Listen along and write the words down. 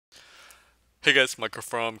Hey guys, Michael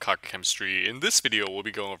from Conquer Chemistry. In this video, we'll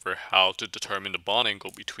be going over how to determine the bond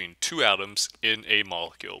angle between two atoms in a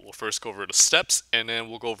molecule. We'll first go over the steps, and then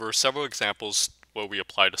we'll go over several examples where we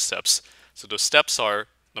apply the steps. So the steps are,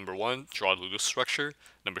 number one, draw the Lewis structure.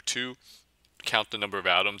 Number two, count the number of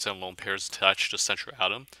atoms and lone pairs attached to the central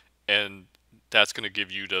atom. And that's going to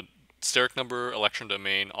give you the steric number, electron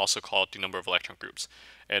domain, also called the number of electron groups.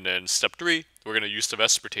 And then step three, we're going to use the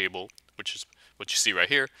VSEPR table, which is what you see right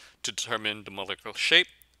here, to determine the molecular shape.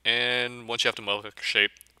 And once you have the molecular shape,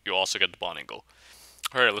 you'll also get the bond angle.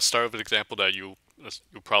 Alright, let's start with an example that you'll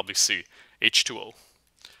probably see, H2O.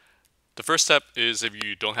 The first step is, if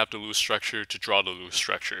you don't have the Lewis structure, to draw the Lewis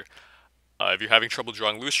structure. If you're having trouble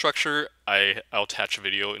drawing Lewis structure, I'll attach a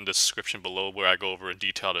video in the description below where I go over in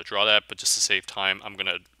detail to draw that, but just to save time, I'm going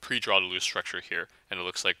to pre-draw the Lewis structure here, and it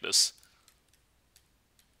looks like this.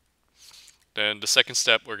 Then the second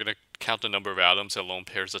step, we're going to count the number of atoms and lone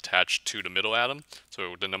pairs attached to the middle atom.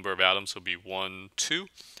 So the number of atoms will be 1, 2,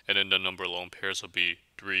 and then the number of lone pairs will be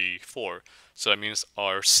 3, 4. So that means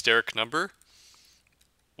our steric number,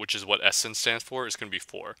 which is what SN stands for, is going to be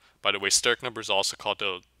 4. By the way, steric number is also called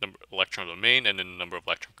the number electron domain and then the number of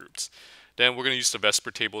electron groups. Then we're going to use the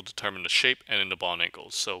VSEPR table to determine the shape and then the bond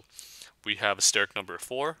angles. So we have a steric number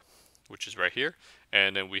 4, which is right here,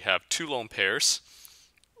 and then we have 2 lone pairs.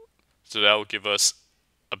 So that will give us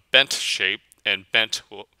a bent shape, and bent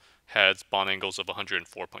has bond angles of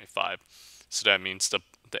 104.5. So that means the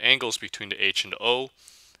angles between the H and the O,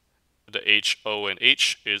 the H, O, and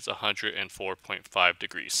H is 104.5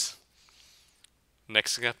 degrees.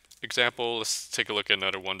 Next example, let's take a look at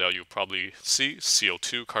another one that you'll probably see,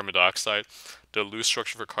 CO2, carbon dioxide. The Lewis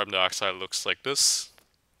structure for carbon dioxide looks like this.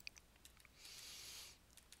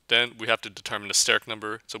 Then we have to determine the steric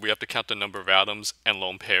number, so we have to count the number of atoms and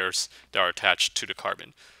lone pairs that are attached to the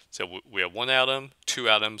carbon. So we have 1 atom, 2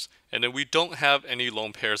 atoms, and then we don't have any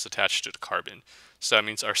lone pairs attached to the carbon. So that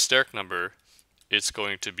means our steric number is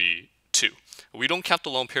going to be 2. We don't count the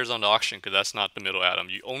lone pairs on the oxygen because that's not the middle atom.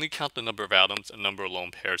 You only count the number of atoms and number of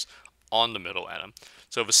lone pairs on the middle atom.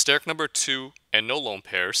 So if a steric number 2 and no lone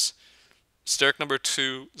pairs, steric number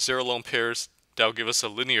 2, 0 lone pairs, that will give us a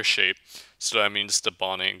linear shape. So that means the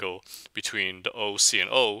bond angle between the O, C, and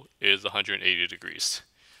O is 180 degrees.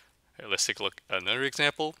 Right, let's take a look at another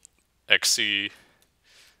example, XCF4.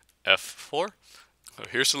 So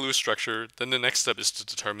here's the Lewis structure. Then the next step is to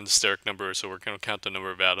determine the steric number. So we're going to count the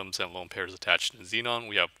number of atoms and lone pairs attached in xenon.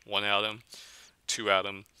 We have 1 atom, 2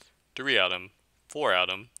 atom, 3 atom, 4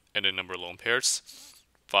 atom, and the number of lone pairs,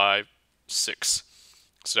 5, 6.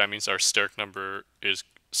 So that means our steric number is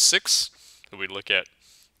 6. And we look at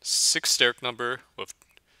 6 steric number with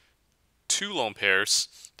 2 lone pairs.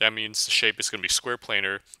 That means the shape is going to be square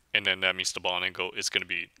planar, and then that means the bond angle is going to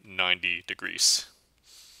be 90 degrees.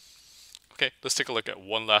 Okay, let's take a look at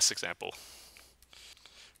one last example.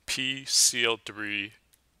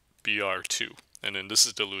 PCl3Br2, and then this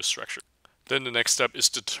is the Lewis structure. Then the next step is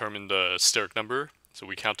to determine the steric number. So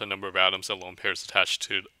we count the number of atoms and lone pairs attached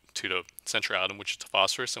to the central atom, which is the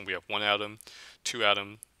phosphorus, and we have 1 atom, 2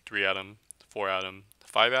 atom, 3 atom, 4 atom,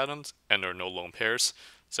 5 atoms, and there are no lone pairs.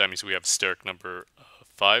 So that means we have a steric number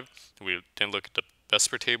 5. We then look at the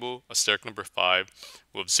VSEPR table. A steric number 5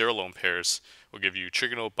 with 0 lone pairs will give you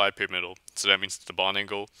trigonal bipyramidal. So that means the bond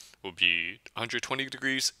angle will be 120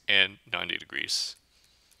 degrees and 90 degrees.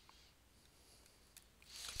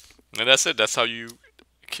 And that's it. That's how you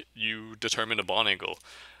determine the bond angle.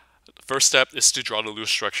 The first step is to draw the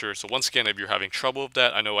Lewis structure. So once again, if you're having trouble with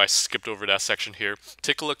that, I know I skipped over that section here.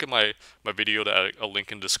 Take a look at my video that I'll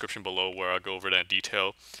link in the description below where I'll go over that in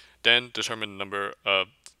detail. Then determine the number of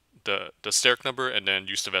the steric number, and then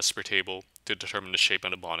use the VSEPR table to determine the shape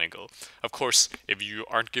and the bond angle. Of course, if you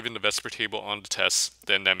aren't given the VSEPR table on the test,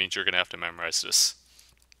 then that means you're going to have to memorize this.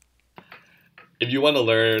 If you want to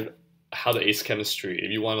learn how to ace chemistry,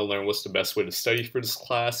 if you want to learn what's the best way to study for this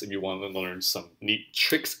class, if you want to learn some neat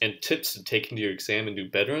tricks and tips to take into your exam and do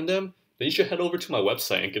better on them, then you should head over to my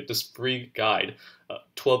website and get this free guide,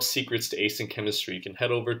 12 Secrets to Acing Chemistry. You can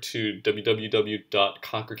head over to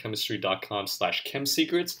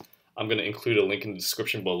www.conquerchemistry.com/chemsecrets. I'm going to include a link in the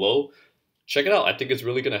description below. Check it out. I think it's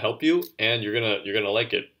really going to help you, and you're gonna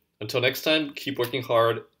like it. Until next time, keep working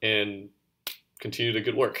hard and continue the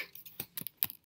good work.